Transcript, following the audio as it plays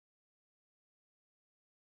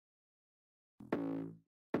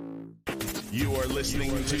You are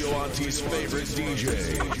listening to your auntie's favorite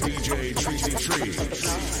DJ, DJ Tracy Tree.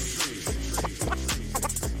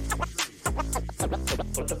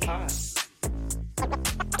 What the pod?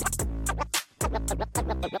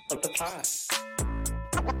 What the pod?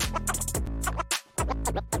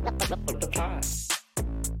 What the pod?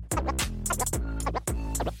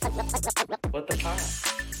 What the pod?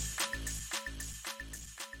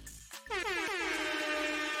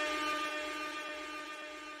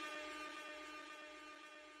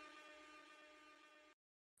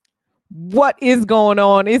 What is going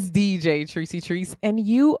on? It's DJ Tracy Treese, and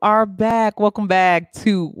you are back. Welcome back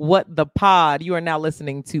to What the Pod. You are now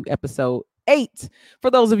listening to episode 8. For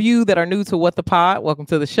those of you that are new to What the Pod, welcome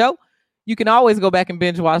to the show. You can always go back and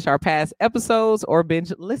binge watch our past episodes or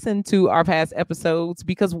binge listen to our past episodes,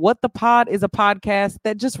 because What the Pod is a podcast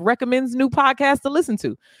that just recommends new podcasts to listen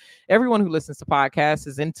to. Everyone who listens to podcasts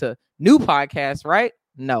is into new podcasts, right?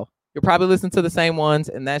 No. You'll probably listen to the same ones,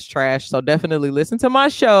 and that's trash. So definitely listen to my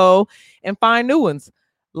show and find new ones,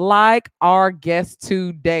 like our guest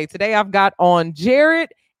today. Today I've got on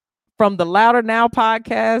Jared from the Louder Now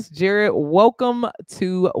podcast. Jared, welcome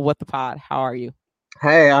to What the Pod. How are you?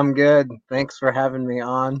 Hey, I'm good. Thanks for having me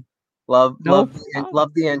on. Love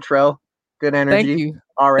the intro. Good energy. Thank you.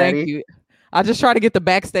 Already. Thank you. I just try to get the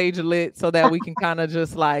backstage lit so that we can kind of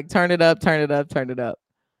just like turn it up.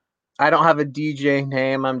 I don't have a DJ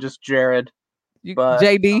name. I'm just Jared.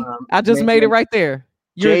 JD. I just made it right there.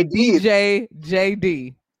 You're JD. DJ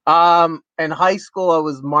JD. In high school, I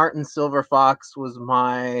was Martin Silverfox was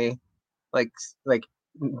my like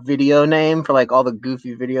video name for like all the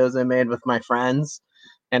goofy videos I made with my friends,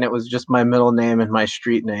 and it was just my middle name and my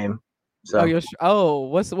street name. So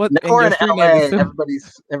what? Now we're in LA.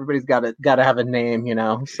 Everybody's got to have a name, you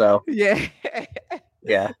know. So yeah.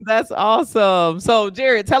 Yeah, that's awesome. So,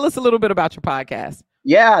 Jared, tell us a little bit about your podcast.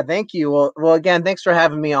 Yeah, thank you. Well, again, thanks for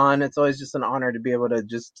having me on. It's always just an honor to be able to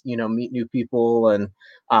just, meet new people. And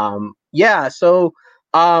So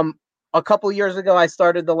a couple years ago, I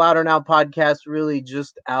started the Louder Now podcast really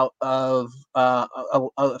just out of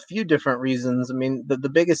a few different reasons. I mean, the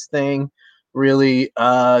biggest thing really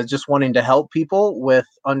just wanting to help people with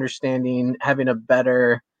understanding, having a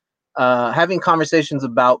better, having conversations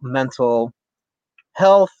about mental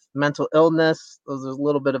health, mental illness. There's a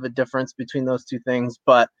little bit of a difference between those two things,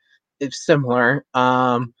 but it's similar.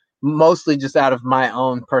 Mostly just out of my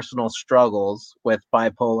own personal struggles with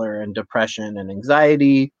bipolar and depression and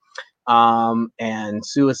anxiety, and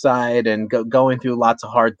suicide, and going through lots of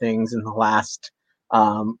hard things in the last,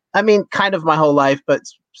 kind of my whole life, but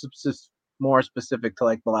more specific to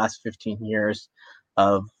like the last 15 years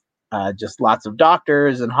of just lots of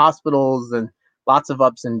doctors and hospitals and lots of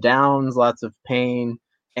ups and downs, lots of pain.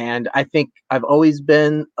 And I think I've always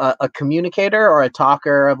been a communicator or a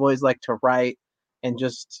talker. I've always liked to write, and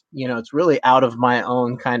just, it's really out of my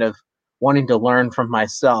own kind of wanting to learn from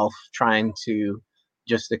myself, trying to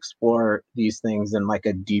just explore these things in like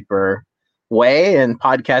a deeper way. And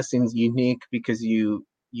podcasting's unique because you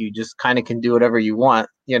just kind of can do whatever you want,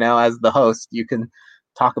 as the host. You can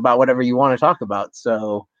talk about whatever you want to talk about.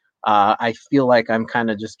 So I feel like I'm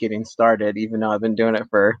kind of just getting started, even though I've been doing it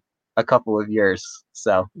for a couple of years.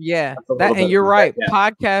 So yeah, and you're right. Yeah.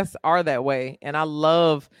 Podcasts are that way. And I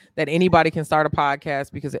love that anybody can start a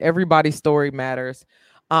podcast because everybody's story matters.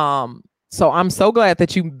 So I'm so glad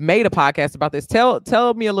that you made a podcast about this.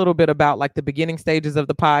 Tell me a little bit about like the beginning stages of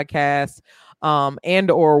the podcast, and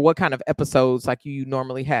or what kind of episodes like you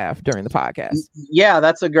normally have during the podcast. Yeah,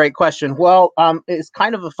 that's a great question. Well, it's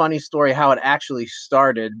kind of a funny story how it actually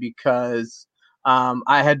started, because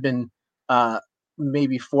I had been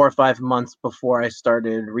maybe 4 or 5 months before I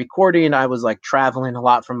started recording, I was like traveling a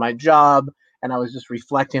lot from my job, and I was just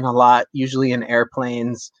reflecting a lot, usually in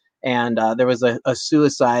airplanes. And there was a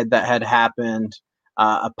suicide that had happened,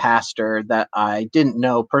 a pastor that I didn't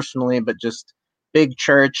know personally, but just big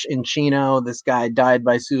church in Chino. This guy died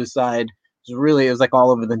by suicide. It was like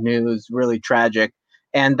all over the news, really tragic.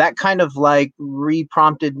 And that kind of like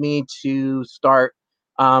re-prompted me to start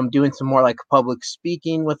doing some more like public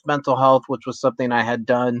speaking with mental health, which was something I had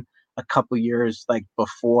done a couple years like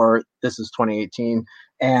before. This is 2018.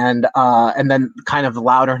 And then kind of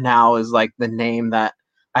Louder Now is like the name that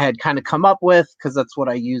I had kind of come up with, because that's what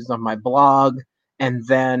I used on my blog. And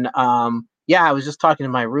then I was just talking to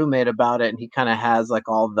my roommate about it, and he kind of has like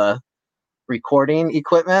all the recording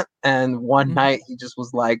equipment. And one night he just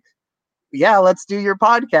was like, yeah, let's do your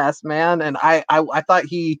podcast, man. And I thought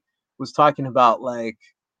he was talking about like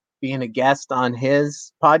being a guest on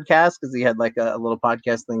his podcast, because he had like a little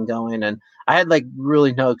podcast thing going. And I had like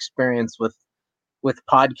really no experience with with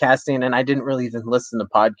podcasting, and I didn't really even listen to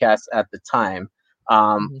podcasts at the time.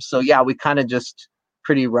 So yeah, we kind of just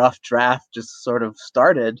pretty rough draft just sort of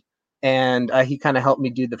started, and he kind of helped me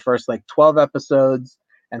do the first like 12 episodes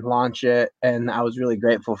and launch it, and I was really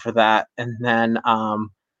grateful for that. And then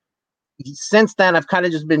since then I've kind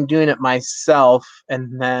of just been doing it myself,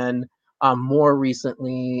 and then more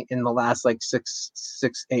recently in the last like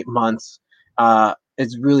 8 months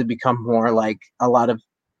it's really become more like a lot of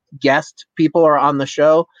guest people are on the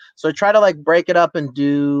show. So I try to like break it up and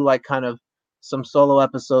do like kind of some solo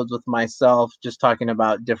episodes with myself, just talking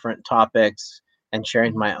about different topics and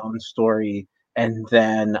sharing my own story. And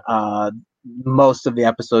then most of the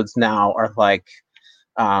episodes now are like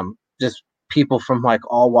just people from like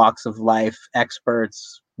all walks of life,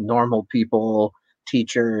 experts, normal people,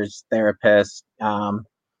 teachers, therapists.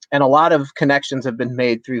 And a lot of connections have been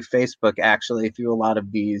made through Facebook, actually, through a lot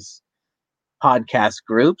of these podcast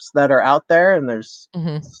groups that are out there. And there's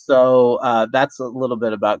so that's a little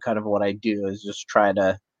bit about kind of what I do, is just try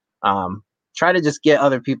to just get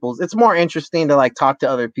other people's. It's more interesting to like talk to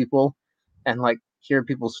other people and like hear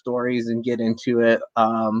people's stories and get into it,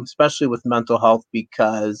 especially with mental health,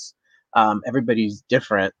 because everybody's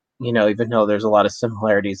different, you know, even though there's a lot of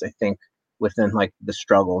similarities, I think, within like the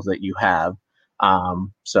struggles that you have.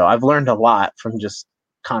 So I've learned a lot from just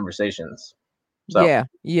conversations. So.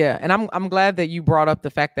 Yeah. And I'm glad that you brought up the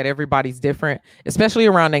fact that everybody's different, especially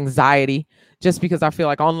around anxiety, just because I feel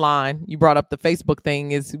like online, you brought up the Facebook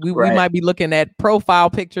thing, is we might be looking at profile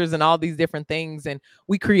pictures and all these different things, and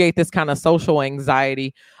we create this kind of social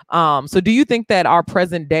anxiety. So do you think that our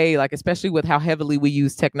present day, like especially with how heavily we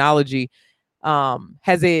use technology,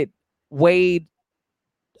 has it weighed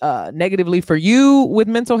negatively for you with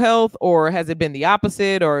mental health, or has it been the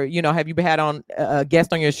opposite? Or, you know, have you had on a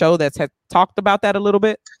guest on your show that's had talked about that a little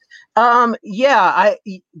bit? Yeah,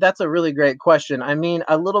 that's a really great question. I mean,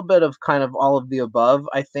 a little bit of kind of all of the above.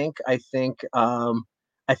 I think if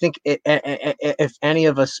any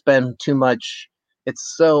of us spend too much,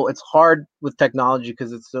 it's hard with technology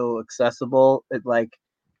because it's so accessible. It like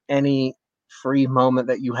any free moment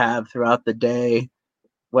that you have throughout the day,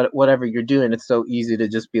 whatever you're doing, it's so easy to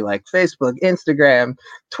just be like Facebook, Instagram,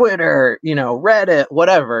 Twitter, you know, Reddit,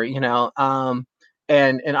 whatever, you know,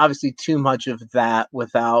 and obviously too much of that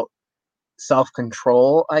without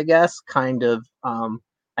self-control, I guess, kind of,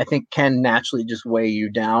 I think can naturally just weigh you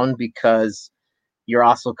down, because you're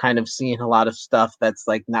also kind of seeing a lot of stuff that's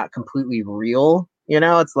like not completely real, you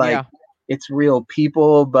know, it's like, it's real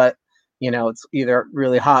people, but you know, it's either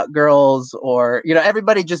really hot girls or, you know,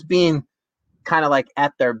 everybody just being kind of like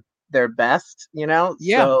at their best, you know?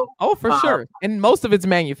 So, for sure. And most of it's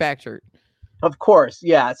manufactured. Of course.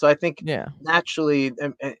 Yeah. So I think naturally,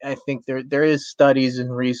 I think there is studies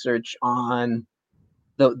and research on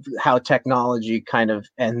how technology kind of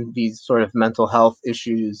and these sort of mental health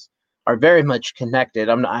issues are very much connected.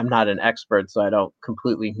 I'm not an expert, so I don't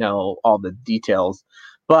completely know all the details,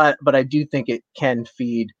 but I do think it can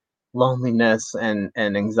feed loneliness and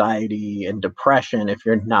anxiety and depression if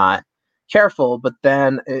you're not careful. But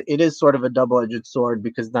then it is sort of a double-edged sword,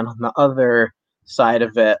 because then on the other side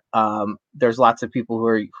of it, there's lots of people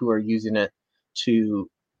who are using it to,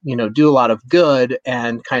 you know, do a lot of good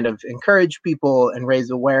and kind of encourage people and raise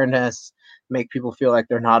awareness, make people feel like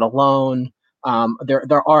they're not alone.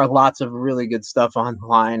 There are lots of really good stuff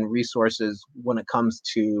online, resources when it comes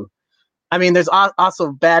to. I mean, there's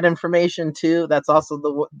also bad information too. That's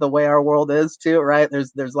also the way our world is too, right?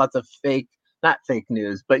 There's lots of not fake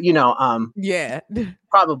news, but you know,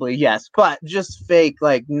 probably yes, but just fake,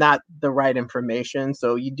 like not the right information.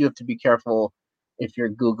 So you do have to be careful if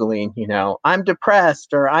you're Googling, you know, I'm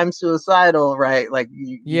depressed or I'm suicidal, right? Like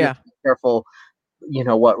you have to be careful, you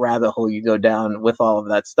know, what rabbit hole you go down with all of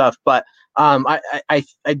that stuff. But I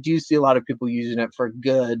do see a lot of people using it for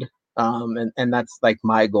good, and that's like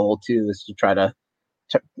my goal too, is to try to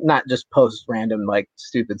not just post random like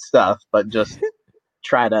stupid stuff, but just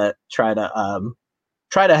try to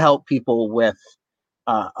help people with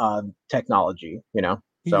technology, you know.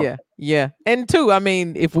 So. Yeah. And two, I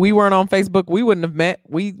mean, if we weren't on Facebook, we wouldn't have met.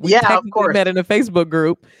 We technically met in a Facebook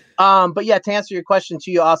group. But yeah, to answer your question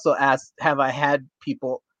too, you also asked, have I had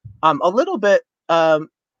people a little bit,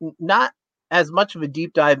 not as much of a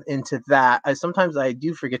deep dive into that. Sometimes I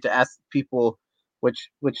do forget to ask people, which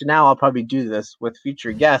now I'll probably do this with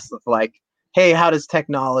future guests, of like, hey, how does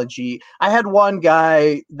technology? I had one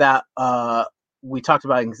guy that we talked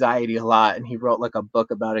about anxiety a lot, and he wrote like a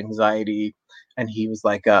book about anxiety, and he was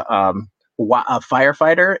like a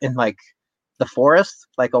firefighter in like the forest,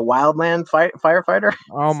 like a wildland firefighter.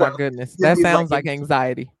 Oh So my goodness. he'd That be sounds like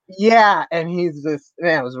anxiety. yeah, and he's just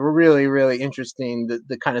man, it was really, really interesting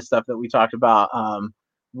the kind of stuff that we talked about.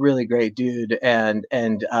 Really great dude, and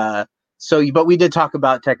so but we did talk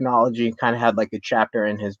about technology. Kind of had like a chapter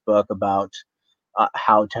in his book about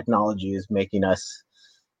how technology is making us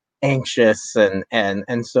anxious,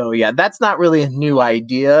 and so yeah, that's not really a new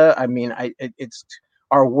idea. I mean, it's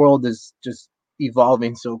our world is just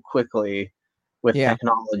evolving so quickly with Yeah.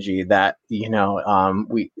 technology that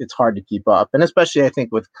we it's hard to keep up, and especially I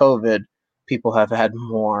think with COVID, people have had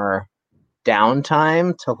more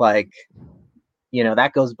downtime to like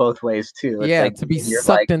that goes both ways too. It's Yeah, like to be you're like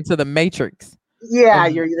sucked into the matrix. yeah,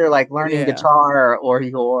 Of you're either like learning yeah. guitar or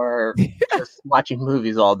you're just watching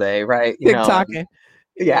movies all day, right? TikToking.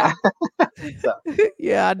 Yeah. So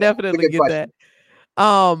Yeah, I it's a definitely good get that.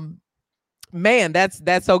 question. Man,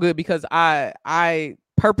 that's so good because the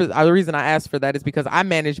reason I asked for that is because I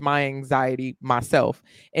manage my anxiety myself,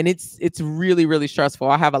 and it's really, really stressful.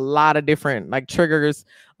 I have a lot of different like triggers,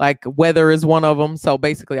 like weather is one of them. So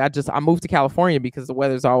basically I moved to California because the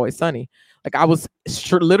weather's always sunny. Like I was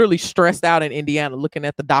literally stressed out in Indiana looking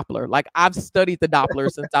at the Doppler. Like I've studied the Doppler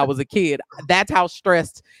since I was a kid. That's how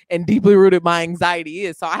stressed and deeply rooted my anxiety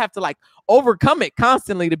is. So I have to like overcome it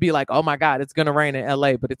constantly to be like, oh my God, it's gonna rain in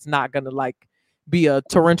LA, but it's not gonna like be a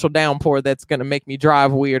torrential downpour that's gonna make me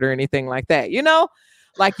drive weird or anything like that.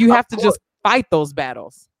 Like you have to just fight those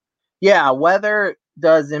battles. Yeah, weather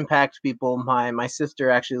does impact people. My sister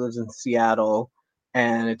actually lives in Seattle,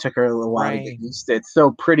 and it took her a little while to get used to it. It's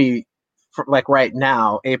so pretty, like right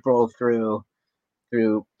now, April through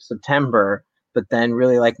September, but then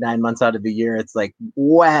really like 9 months out of the year, it's like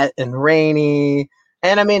wet and rainy.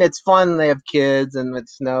 And I mean, it's fun. They have kids, and it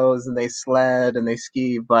snows, and they sled and they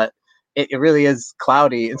ski, but it really is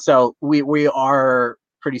cloudy. And so we are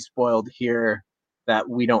pretty spoiled here that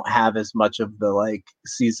we don't have as much of the like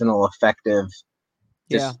seasonal affective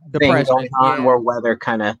thing going on where weather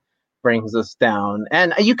kind of brings us down.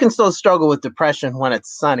 And you can still struggle with depression when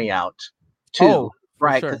it's sunny out too,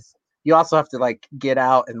 right? Because you also have to like get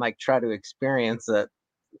out and like try to experience it,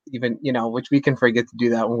 even which we can forget to do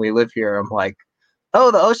that when we live here. I'm like,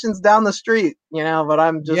 oh, the ocean's down the street, but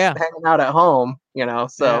I'm just hanging out at home,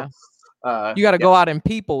 so you got to go out and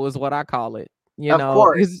people is what I call it. Of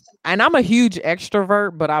course. And I'm a huge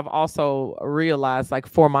extrovert, but I've also realized like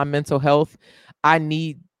for my mental health, I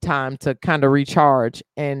need time to kind of recharge.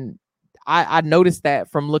 And I noticed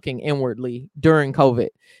that from looking inwardly during COVID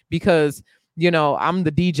because, I'm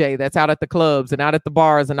the DJ that's out at the clubs and out at the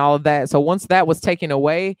bars and all of that. So once that was taken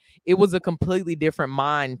away, it was a completely different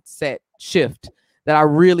mindset shift that I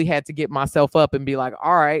really had to get myself up and be like,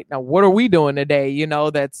 all right, now what are we doing today?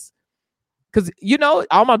 That's because,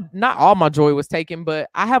 not all my joy was taken, but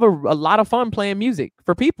I have a lot of fun playing music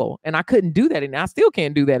for people. And I couldn't do that. And I still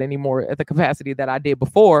can't do that anymore at the capacity that I did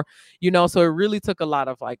before, so it really took a lot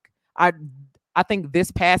of like, I think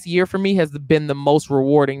this past year for me has been the most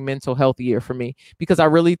rewarding mental health year for me because I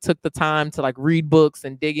really took the time to like read books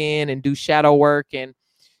and dig in and do shadow work and,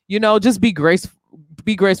 just be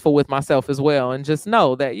graceful with myself as well. And just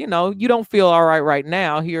know that, you don't feel all right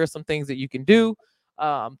now. Here are some things that you can do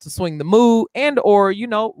to swing the mood or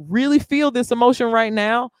really feel this emotion right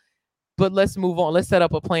now, but let's move on. Let's set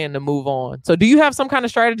up a plan to move on. So do you have some kind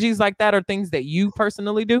of strategies like that or things that you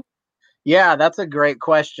personally do? Yeah, that's a great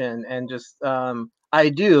question. And just I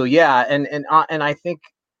do. Yeah. And I think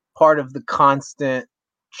part of the constant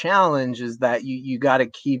challenge is that you got to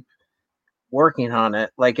keep working on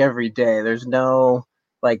it like every day. There's no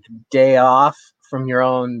like day off from your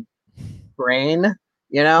own brain.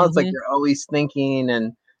 It's like you're always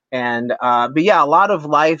thinking but yeah, a lot of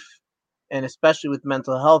life, and especially with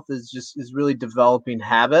mental health, is really developing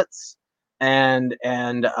habits. And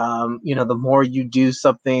the more you do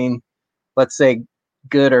something, let's say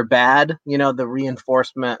good or bad, the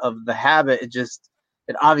reinforcement of the habit,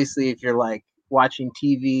 it obviously, if you're like watching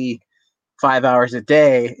TV 5 hours a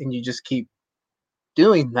day and you just keep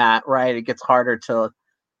doing that, right, it gets harder to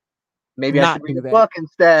maybe I should read a book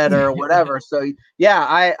instead or whatever. So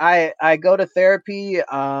yeah, I go to therapy,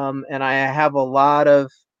 and I have a lot of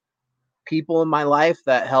people in my life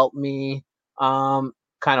that help me kind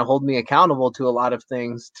of hold me accountable to a lot of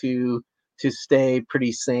things to stay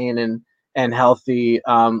pretty sane and healthy.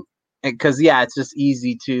 Because yeah, it's just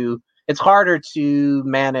it's harder to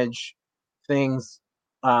manage things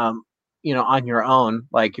on your own,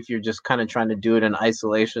 like if you're just kind of trying to do it in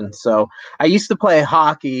isolation. So I used to play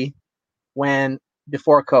hockey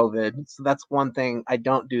before COVID. So that's one thing I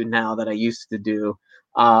don't do now that I used to do.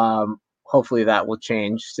 Hopefully that will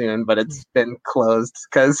change soon, but it's been closed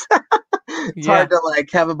because It's Yeah. hard to like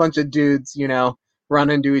have a bunch of dudes, run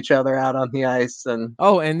into each other out on the ice and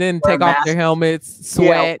Oh, and then wear take off their masks. helmets, Yeah,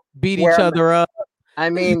 sweat, beat wear each a other up. I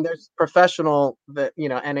mean, there's professional that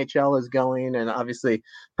NHL is going, and obviously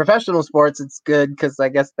professional sports. It's good because I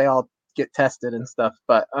guess they all get tested and stuff.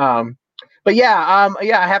 But yeah,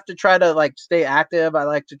 I have to try to like stay active. I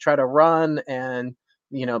like to try to run and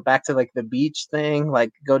back to like the beach thing,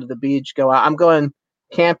 like go to the beach, go out. I'm going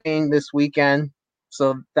camping this weekend,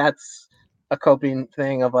 so that's a coping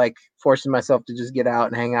thing of like forcing myself to just get out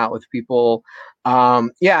and hang out with people.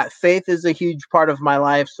 Yeah, faith is a huge part of my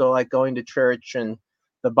life. So like going to church and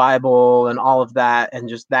the Bible and all of that, and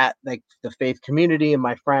just that, like the faith community and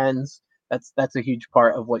my friends, that's a huge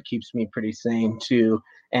part of what keeps me pretty sane too.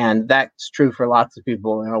 And that's true for lots of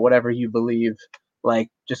people, whatever you believe, like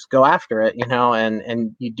just go after it,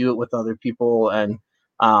 and you do it with other people. And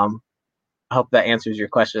I hope that answers your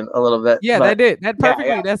question a little bit. Yeah, but that did. That yeah,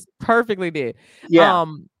 perfectly. That's perfectly did. yeah.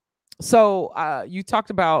 So you talked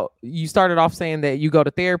about, you started off saying that you go to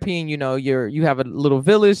therapy and you have a little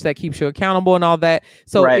village that keeps you accountable and all that.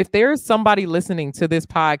 So Right. if there's somebody listening to this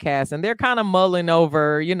podcast and they're kind of mulling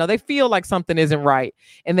over, they feel like something isn't right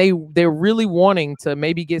and they're really wanting to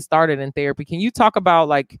maybe get started in therapy, can you talk about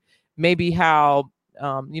like maybe how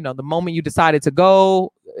the moment you decided to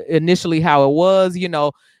go, initially how it was,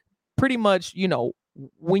 pretty much,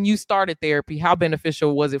 when you started therapy, how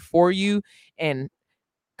beneficial was it for you, and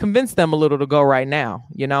convince them a little to go right now,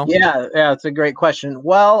 Yeah, it's a great question.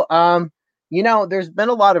 Well, there's been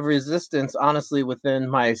a lot of resistance, honestly, within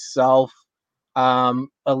myself,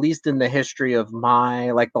 at least in the history of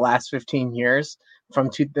the last 15 years. From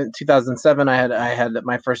 2007, I had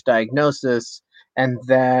my first diagnosis, and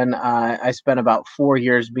then I spent about 4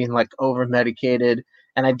 years being like over medicated,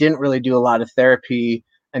 and I didn't really do a lot of therapy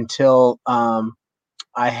until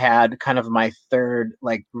I had kind of my third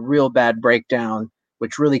like real bad breakdown,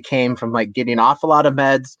 which really came from like getting off a lot of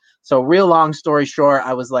meds. So real long story short,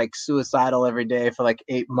 I was like suicidal every day for like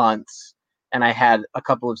 8 months, and I had a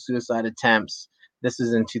couple of suicide attempts. This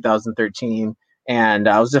is in 2013, and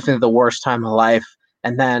I was definitely the worst time of life.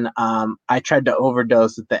 And then I tried to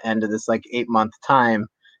overdose at the end of this like 8-month time,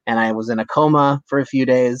 and I was in a coma for a few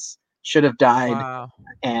days. Should have died. Wow.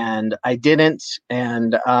 And I didn't.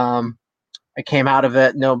 And I came out of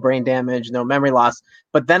it, no brain damage, no memory loss.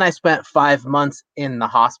 But then I spent 5 months in the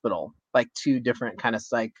hospital, like 2 different kind of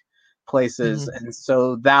psych places. Mhm. And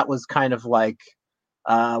so that was kind of like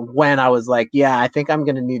when I was like, yeah, I think I'm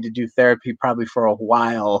going to need to do therapy probably for a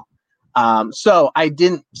while. So I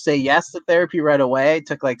didn't say yes to therapy right away. It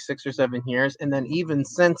took like 6 or 7 years. And then even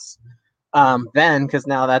since then, because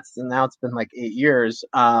now it's been like 8 years,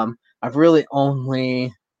 I've really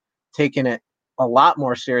only taken it a lot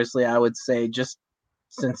more seriously, I would say, just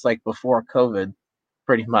since like before COVID,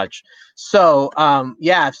 pretty much. So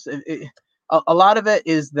a lot of it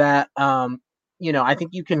is that I think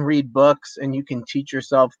you can read books and you can teach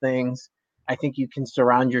yourself things. I think you can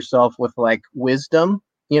surround yourself with like wisdom,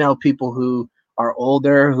 people who are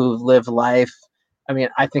older, who've lived life. I mean,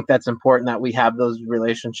 I think that's important that we have those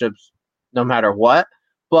relationships no matter what.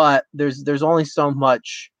 But there's only so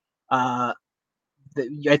much that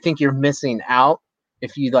I think you're missing out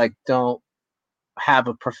if you like don't have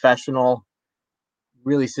a professional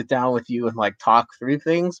really sit down with you and like talk through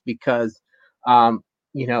things, because the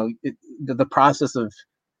process of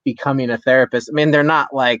becoming a therapist, I mean, they're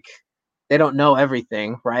not like, they don't know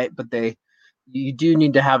everything, right? But you do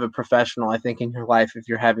need to have a professional, I think, in your life if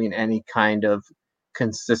you're having any kind of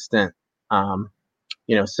consistent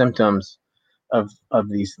symptoms of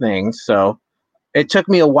these things. So it took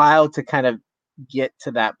me a while to kind of get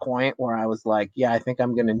to that point where I was like, yeah, I think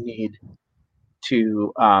I'm going to need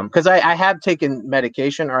to, because I have taken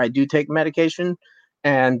medication, or I do take medication,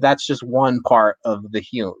 and that's just one part of the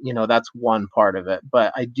heal. That's one part of it.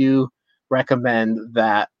 But I do recommend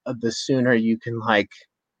that the sooner you can like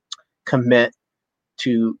commit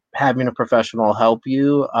to having a professional help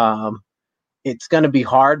you, it's going to be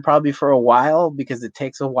hard probably for a while, because it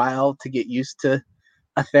takes a while to get used to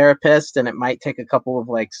a therapist, and it might take a couple of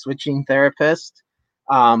like switching therapists.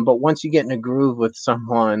 But once you get in a groove with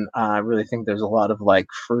someone, I really think there's a lot of like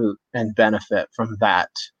fruit and benefit from that,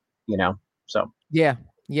 so. Yeah,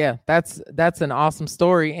 that's an awesome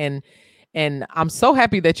story, and I'm so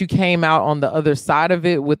happy that you came out on the other side of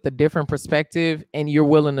it with a different perspective, and you're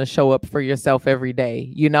willing to show up for yourself every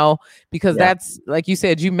day, because that's, like you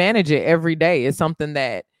said, you manage it every day. It's something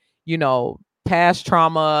that, past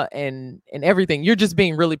trauma and everything, you're just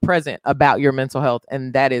being really present about your mental health,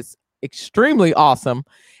 and that is extremely awesome.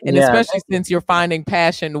 And especially since you're finding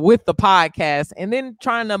passion with the podcast and then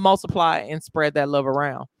trying to multiply and spread that love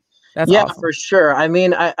around. That's Yeah, awesome. for sure. I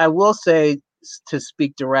mean, I will say, to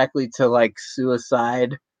speak directly to like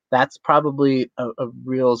suicide, that's probably a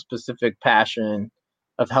real specific passion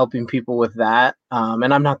of helping people with that.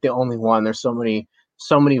 And I'm not the only one. There's so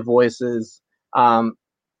many voices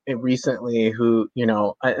recently who,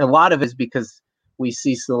 a lot of it is because we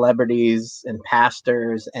see celebrities and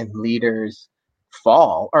pastors and leaders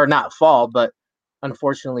fall, or not fall, but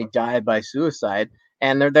unfortunately die by suicide.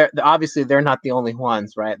 And obviously they're not the only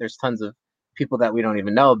ones, right? There's tons of people that we don't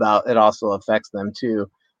even know about. It also affects them too.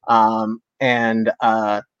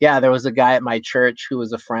 Yeah, there was a guy at my church who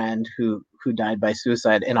was a friend who died by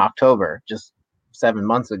suicide in October, just 7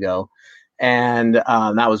 months ago, and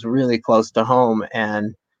that was really close to home.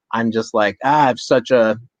 And I'm just like, I have such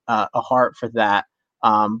a heart for that.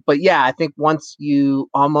 But yeah, I think once you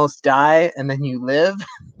almost die and then you live,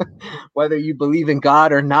 whether you believe in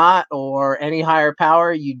God or not, or any higher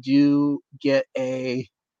power, you do get a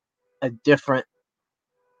different.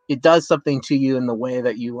 It does something to you in the way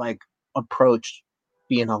that you like approach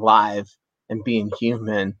being alive and being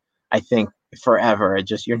human. I think forever.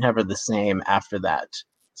 You're never the same after that.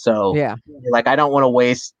 So Yeah. like, I don't want to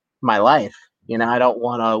waste my life. I don't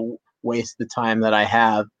want to waste the time that I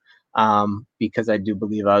have, because I do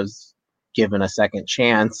believe I was given a second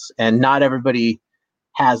chance, and not everybody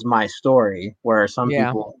has my story, where some Yeah.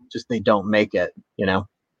 people just, they don't make it.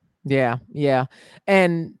 Yeah, yeah.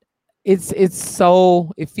 And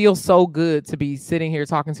it feels so good to be sitting here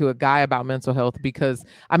talking to a guy about mental health, because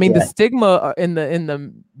I mean, the Yeah. stigma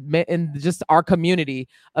in just our community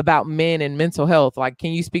about men and mental health, like,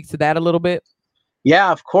 can you speak to that a little bit?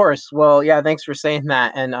 Yeah, of course. Well, yeah, thanks for saying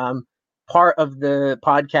that. And part of the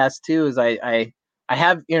podcast too is I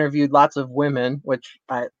have interviewed lots of women, which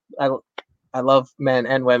I I love men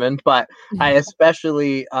and women, but I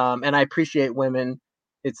especially and I appreciate women.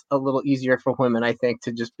 It's a little easier for women, I think,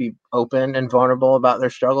 to just be open and vulnerable about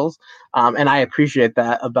their struggles, and I appreciate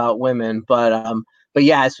that about women. But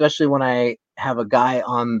yeah, especially when I have a guy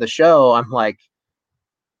on the show, I'm like,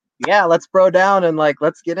 yeah, let's bro down and like,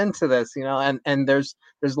 let's get into this, and there's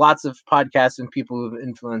lots of podcasts and people who've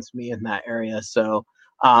influenced me in that area. So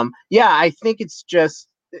yeah, I think it's just,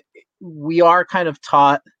 we are kind of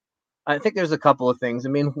taught. I think there's a couple of things. I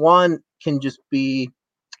mean, one can just be,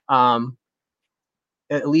 um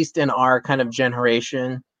at least in our kind of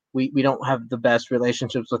generation, we don't have the best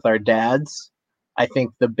relationships with our dads. I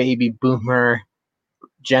think the baby boomer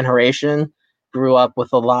generation grew up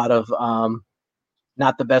with a lot of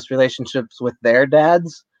not the best relationships with their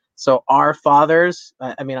dads. So our fathers,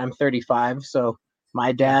 I mean, I'm 35, so my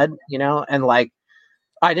Yeah. dad, and like,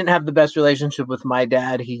 I didn't have the best relationship with my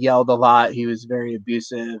dad. He yelled a lot. He was very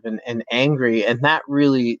abusive and angry, and that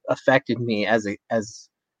really affected me as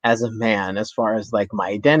a man, as far as like my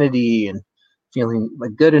identity and feeling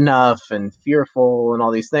like good enough and fearful and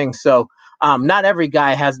all these things. So not every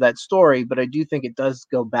guy has that story, but I do think it does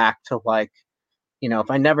go back to like,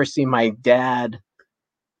 if I never see my dad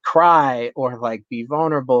cry or like be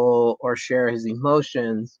vulnerable or share his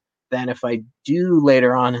emotions, then if I do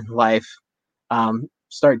later on in life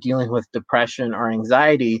start dealing with depression or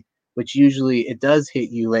anxiety, which usually it does hit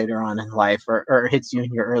you later on in life, or hits you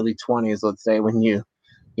in your early 20s, let's say, when you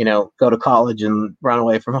go to college and run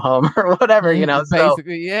away from home or whatever, so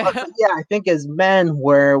Basically, yeah. but yeah, I think as men,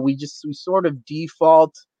 where we sort of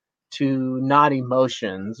default to not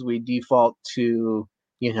emotions, we default to,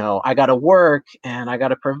 I got to work and I got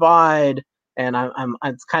to provide, and I'm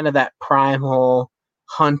it's kind of that primal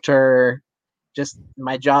hunter. Just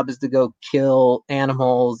my job is to go kill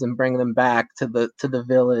animals and bring them back to the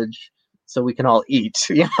village so we can all eat.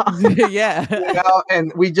 Yeah.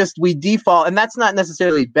 And we default, and that's not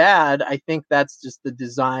necessarily bad. I think that's just the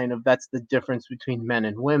design of, that's the difference between men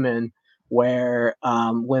and women, where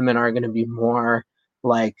women are going to be more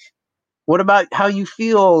like, what about how you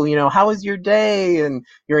feel, how was your day and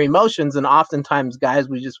your emotions, and oftentimes guys,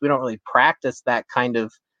 we don't really practice that kind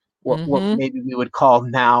of, what Hmm. maybe we would call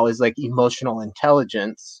now is like emotional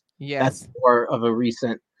intelligence. That's Yes. more of a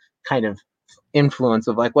recent kind of influence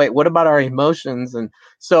of like, wait, what about our emotions? And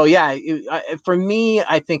so yeah, for me,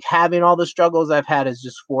 I think having all the struggles I've had has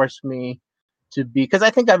just forced me to be, because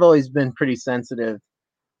I think I've always been pretty sensitive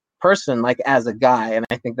person, like as a guy, and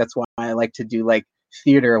I think that's why I like to do like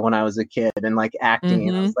theater when I was a kid, and like acting,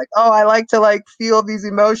 and I Hmm. was like, oh, I like to like feel these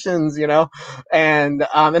emotions, and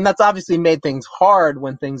that's obviously made things hard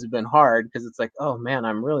when things have been hard, because it's like, oh man,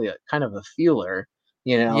 I'm really a kind of a feeler,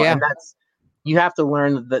 Yeah. and that's, you have to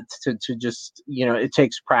learn that to just, it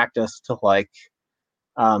takes practice to like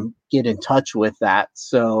get in touch with that.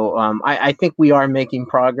 So I think we are making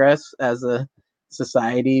progress as a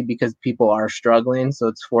society because people are struggling. So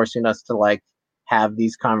it's forcing us to like have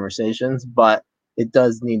these conversations, but it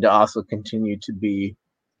does need to also continue to be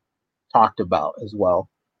talked about as well.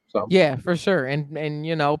 So Yeah, for sure. And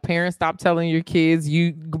you know, parents, stop telling your kids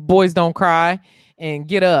you boys don't cry and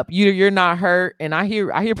get up. You're not hurt. And I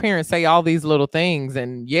hear parents say all these little things,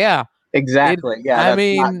 and yeah, it exactly. Yeah, I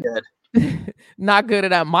that's not mean, good. not good at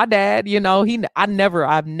that. My dad, you know, I've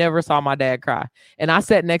never saw my dad cry. And I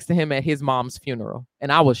sat next to him at his mom's funeral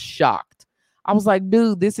and I was shocked. I was like,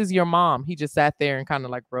 dude, this is your mom. He just sat there and kind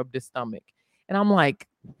of like rubbed his stomach. And I'm like,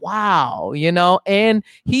 wow, you know, and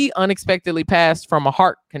he unexpectedly passed from a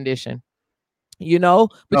heart condition, you know,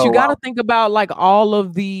 but Oh you got to wow. think about like all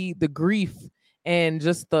of the grief and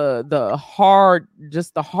just the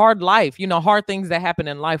hard life, you know, hard things that happen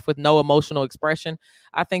in life with no emotional expression.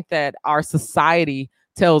 I think that our society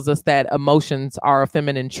tells us that emotions are a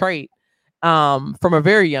feminine trait from a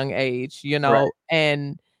very young age, you Right. know,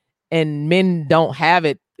 and men don't have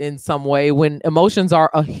it in some way when emotions are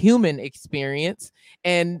a human experience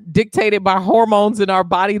and dictated by hormones in our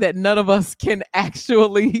body that none of us can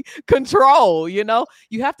actually control. You know,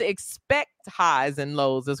 you have to expect highs and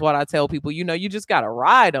lows, is what I tell people. You know, you just got to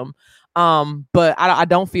ride them. But I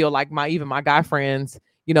don't feel like even my guy friends,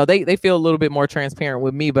 you know, they feel a little bit more transparent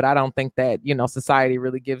with me, but I don't think that, you know, society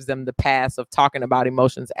really gives them the pass of talking about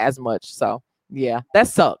emotions as much. So yeah, that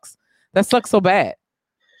sucks. That sucks so bad.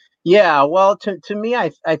 Yeah, well, to me,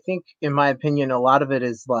 I think, in my opinion, a lot of it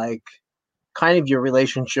is like kind of your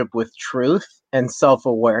relationship with truth and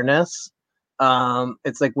self-awareness.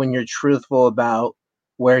 It's like when you're truthful about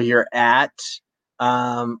where you're at,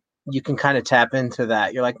 you can kind of tap into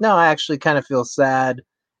that. You're like, no, I actually kind of feel sad,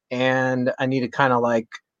 and I need to kind of like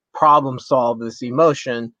problem solve this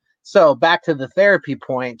emotion. So back to the therapy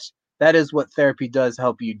point, that is what therapy does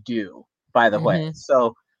help you do, by the way. Hmm.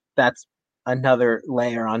 So that's another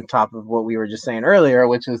layer on top of what we were just saying earlier,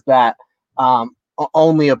 which is that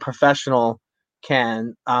only a professional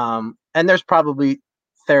can. And there's probably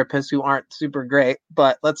therapists who aren't super great,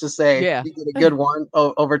 but let's just say Yeah. you get a good one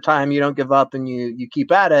over time. You don't give up and you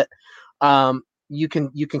keep at it. You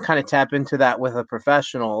can kind of tap into that with a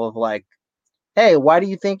professional of like, hey, why do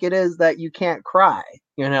you think it is that you can't cry?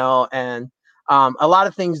 You know, and a lot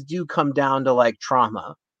of things do come down to like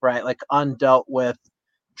trauma, right? Like undealt with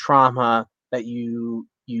trauma that you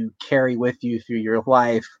carry with you through your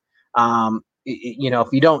life. You know, if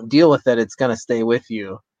you don't deal with it, it's going to stay with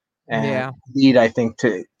you, and Yeah. lead, I think,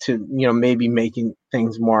 to maybe making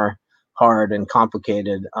things more hard and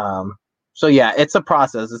complicated. So yeah, it's a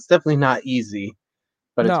process. It's definitely not easy,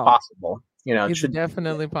 but it's No, possible. You know, it it's should.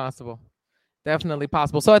 definitely possible. Definitely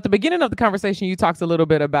possible. So at the beginning of the conversation, you talked a little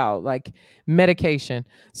bit about like medication.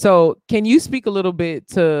 So can you speak a little bit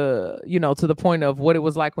to, you know, to the point of what it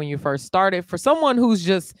was like when you first started for someone who's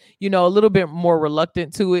just, you know, a little bit more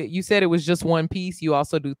reluctant to it? You said it was just one piece. You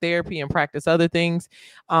also do therapy and practice other things.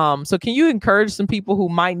 So can you encourage some people who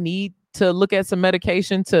might need to look at some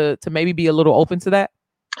medication to maybe be a little open to that?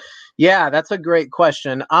 Yeah, that's a great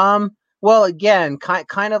question. Well, again,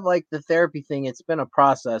 kind of like the therapy thing, it's been a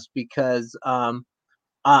process because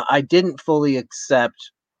I didn't fully accept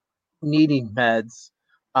needing meds.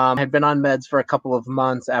 I had been on meds for a couple of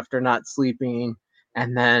months after not sleeping,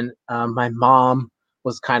 and then my mom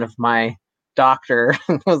was kind of my doctor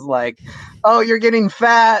and was like, "Oh, you're getting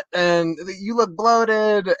fat and you look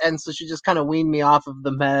bloated," and so she just kind of weaned me off of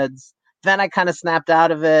the meds. Then I kind of snapped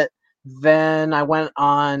out of it. Then I went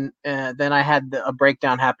on. Then I had a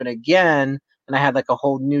breakdown happen again, and I had like a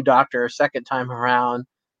whole new doctor a second time around.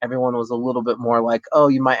 Everyone was a little bit more like, "Oh,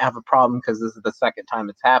 you might have a problem because this is the second time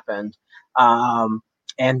it's happened." Um,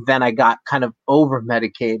 and then I got kind of over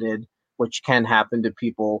medicated, which can happen to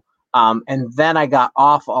people. And then I got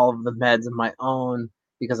off all of the meds on my own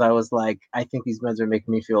because I was like, I think these meds are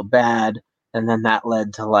making me feel bad. And then that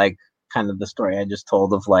led to like kind of the story I just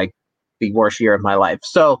told of like the worst year of my life.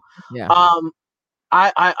 So Yeah. um,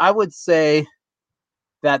 I would say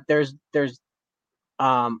that there's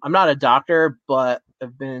I'm not a doctor, but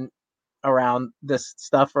I've been around this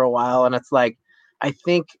stuff for a while, and it's like I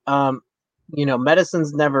think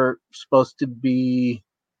medicine's never supposed to be,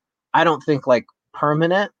 I don't think, like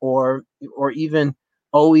permanent or even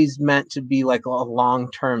always meant to be like a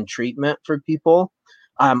long-term treatment for people.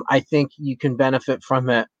 I think you can benefit from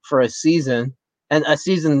it for a season, and a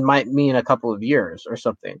season might mean a couple of years or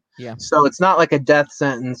something. Yeah. So it's not like a death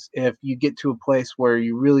sentence if you get to a place where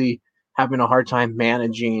you really having a hard time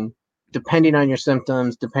managing, depending on your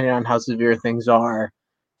symptoms, depending on how severe things are,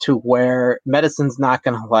 to where medicine's not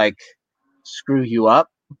going to like screw you up.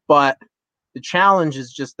 But the challenge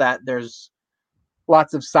is just that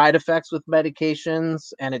lots of side effects with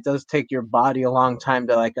medications, and it does take your body a long time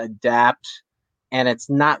to like adapt, and it's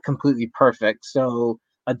not completely perfect. So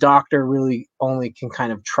a doctor really only can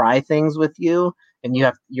kind of try things with you, and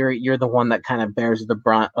you're the one that kind of bears the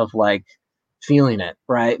brunt of like feeling it,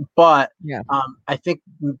 right? But Yeah. I think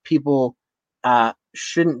people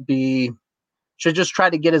should just try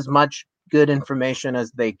to get as much good information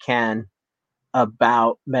as they can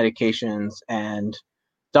about medications and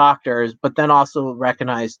doctors, but then also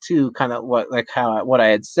recognize too, kind of what I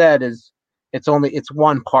had said is it's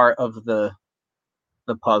one part of the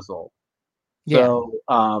puzzle. Yeah. So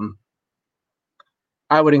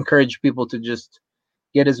I would encourage people to just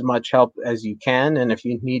get as much help as you can, and if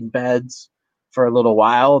you need beds for a little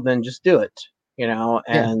while, then just do it. Yeah.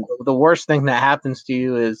 And the worst thing that happens to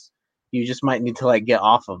you is you just might need to like get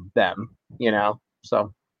off of them.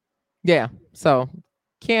 So Yeah. So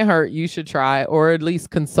can't hurt. You should try, or at least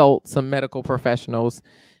consult some medical professionals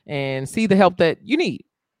and see the help that you need.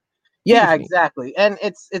 yeah, exactly. And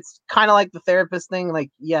it's kind of like the therapist thing. Like,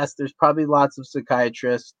 yes, there's probably lots of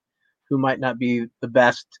psychiatrists who might not be the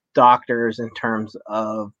best doctors in terms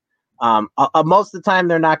of most of the time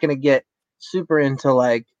they're not going to get super into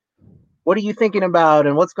like, what are you thinking about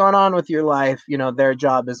and what's going on with your life. Their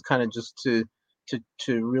job is kind of just to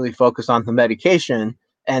really focus on the medication,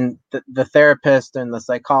 and the therapist and the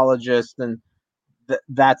psychologist, and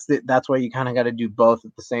that's why you kind of got to do both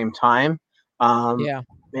at the same time. Yeah.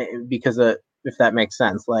 Because if that makes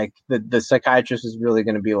sense, like the psychiatrist is really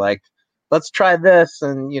going to be like, let's try this,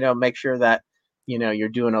 and make sure that you're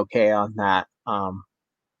doing okay on that.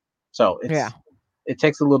 So it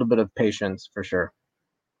takes a little bit of patience for sure.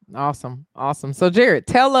 Awesome. So Jared,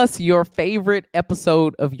 tell us your favorite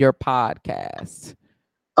episode of your podcast.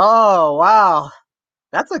 Oh wow,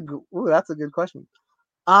 that's a good question.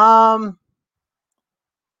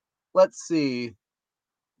 Let's see.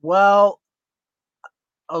 Well,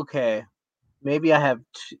 okay, maybe I have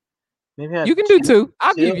two. Maybe I have You can do two.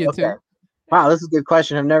 I'll two? give you Okay. two. Wow, this is a good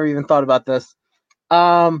question. I've never even thought about this.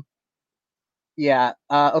 Yeah.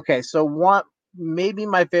 Okay. So maybe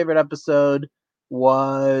my favorite episode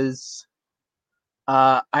was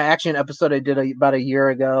an episode I did about a year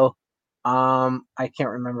ago. I can't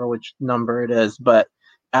remember which number it is, but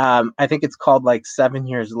I think it's called like 7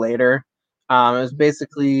 years later. It was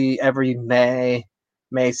basically every May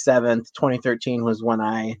 7th, 2013 was when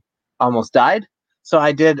I almost died. So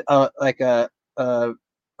I did a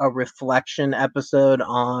reflection episode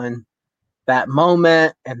on that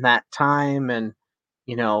moment and that time, and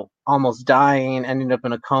almost dying, ending up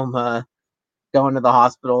in a coma, going to the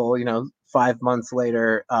hospital 5 months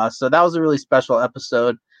later. So that was a really special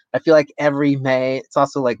episode. I feel like every May, it's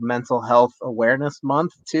also like mental health awareness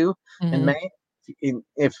month too in May.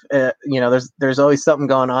 If there's always something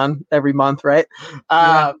going on every month, right?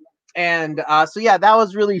 And so yeah, that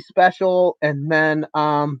was really special. And then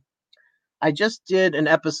I just did an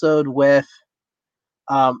episode with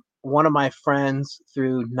one of my friends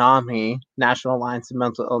through NAMI, National Alliance of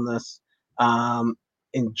Mental Illness, and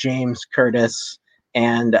James Curtis.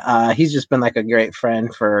 And he's just been like a great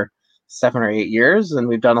friend for 7 or 8 years. And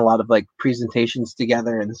we've done a lot of like presentations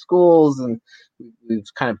together in schools, and we've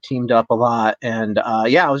kind of teamed up a lot. And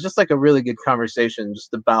yeah, it was just like a really good conversation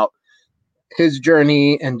just about his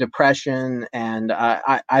journey and depression. And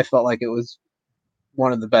I felt like it was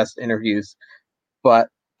one of the best interviews. But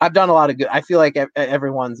I've done a lot of good. I feel like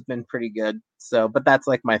everyone's been pretty good. So, but that's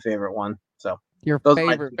like my favorite one. So your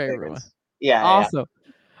favorite one. Yeah. Awesome.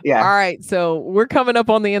 Yeah. All right. So we're coming up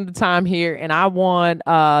on the end of time here, and I want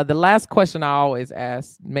the last question I always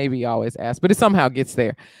ask, maybe always ask, but it somehow gets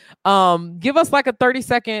there. Give us like a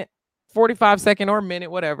 30-second, 45-second, or a minute,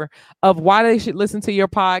 whatever, of why they should listen to your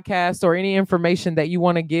podcast, or any information that you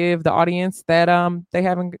want to give the audience that they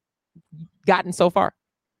haven't gotten so far.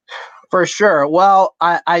 For sure. Well,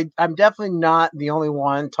 I'm definitely not the only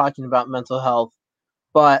one talking about mental health,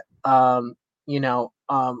 but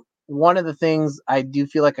one of the things I do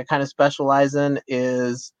feel like I kind of specialize in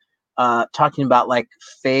is talking about like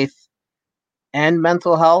faith and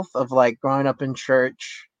mental health, of like growing up in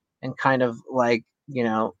church, and kind of like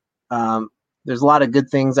there's a lot of good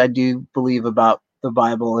things I do believe about the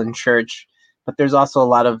Bible and church, but there's also a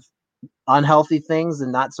lot of unhealthy things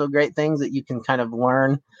and not so great things that you can kind of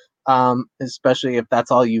learn, especially if that's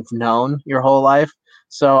all you've known your whole life.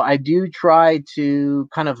 So I do try to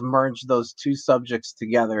kind of merge those two subjects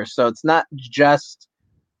together. So it's not just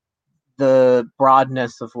the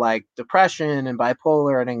broadness of like depression and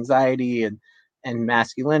bipolar and anxiety and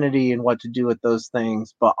masculinity and what to do with those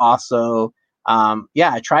things, but also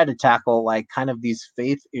I try to tackle like kind of these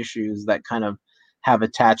faith issues that kind of have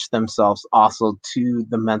attached themselves also to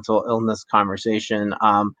the mental illness conversation.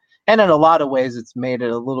 And in a lot of ways, it's made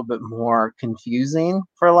it a little bit more confusing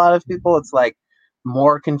for a lot of people. It's like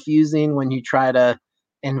more confusing when you try to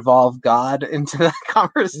involve God into that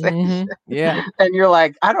conversation. Yeah. And you're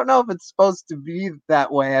like, I don't know if it's supposed to be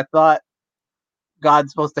that way. I thought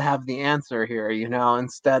God's supposed to have the answer here,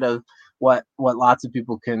 instead of what lots of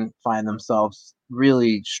people can find themselves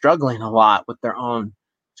really struggling a lot with their own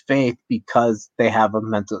faith because they have a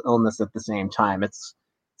mental illness at the same time. It's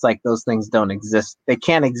like those things don't exist. They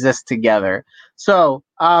can't exist together. So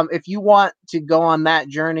if you want to go on that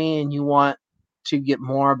journey and you want to get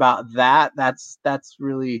more about that, that's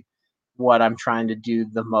really what I'm trying to do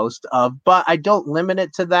the most of. But I don't limit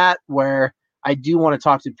it to that, where I do want to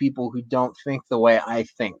talk to people who don't think the way I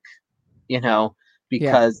think,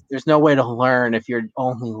 because there's no way to learn if you're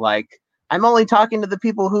only like, I'm only talking to the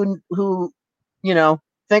people who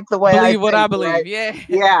think the way I what think, I believe. right?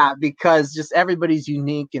 Yeah. Because just everybody's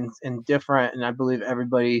unique and different, and I believe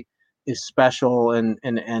everybody is special and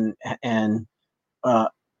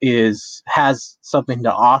has something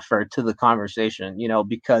to offer to the conversation,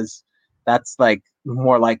 because that's like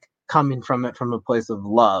more like coming from a place of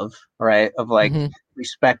love, right? Of like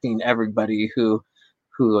respecting everybody who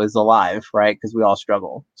is alive, right? Because we all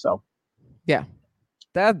struggle. So yeah.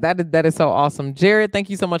 That is so awesome. Jared, thank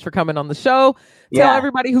you so much for coming on the show. Tell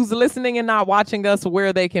everybody who's listening and not watching us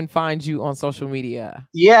where they can find you on social media.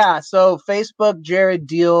 Yeah, so Facebook, Jared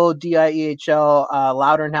Deal, Diehl,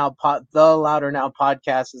 Louder Now the Louder Now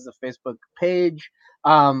podcast is a Facebook page.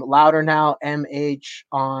 Louder Now MH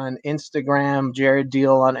on Instagram, Jared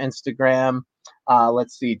Deal on Instagram.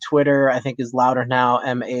 Let's see, Twitter I think is Louder Now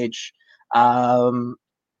MH.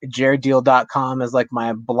 JaredDeal.com is like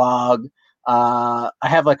my blog. I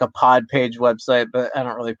have like a pod page website, but I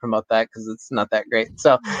don't really promote that because it's not that great.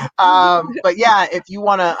 So, but yeah, if you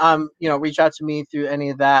want to, reach out to me through any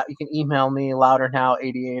of that, you can email me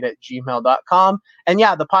loudernow88@gmail.com. And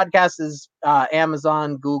yeah, the podcast is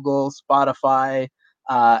Amazon, Google, Spotify,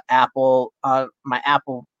 Apple. My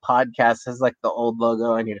Apple podcast has like the old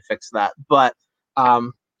logo. I need to fix that. But,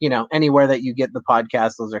 anywhere that you get the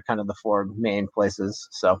podcast, those are kind of the four main places.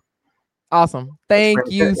 So. Awesome. Thank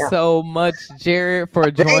you so much, Jared, for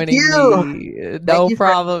joining me. No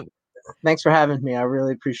problem. Thanks for having me. I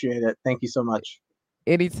really appreciate it. Thank you so much.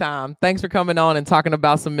 Anytime. Thanks for coming on and talking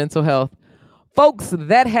about some mental health. Folks,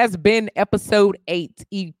 that has been episode 8,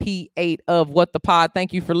 EP 8 of What the Pod.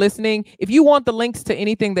 Thank you for listening. If you want the links to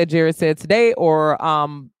anything that Jared said today or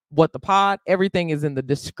What the Pod, everything is in the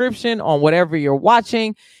description on whatever you're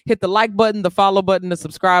watching. Hit the like button, the follow button, the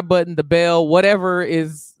subscribe button, the bell, whatever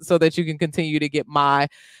is so that you can continue to get my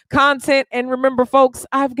content. And remember, folks,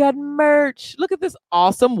 I've got merch. Look at this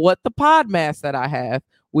awesome What the Pod mask that I have,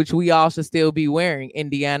 which we all should still be wearing.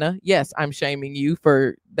 Indiana, yes, I'm shaming you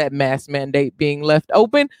for that mask mandate being left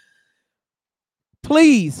open.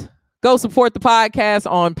 Please go support the podcast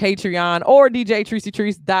on Patreon or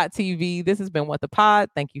djtreacytrees.tv. This has been What the Pod.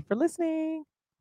 Thank you for listening.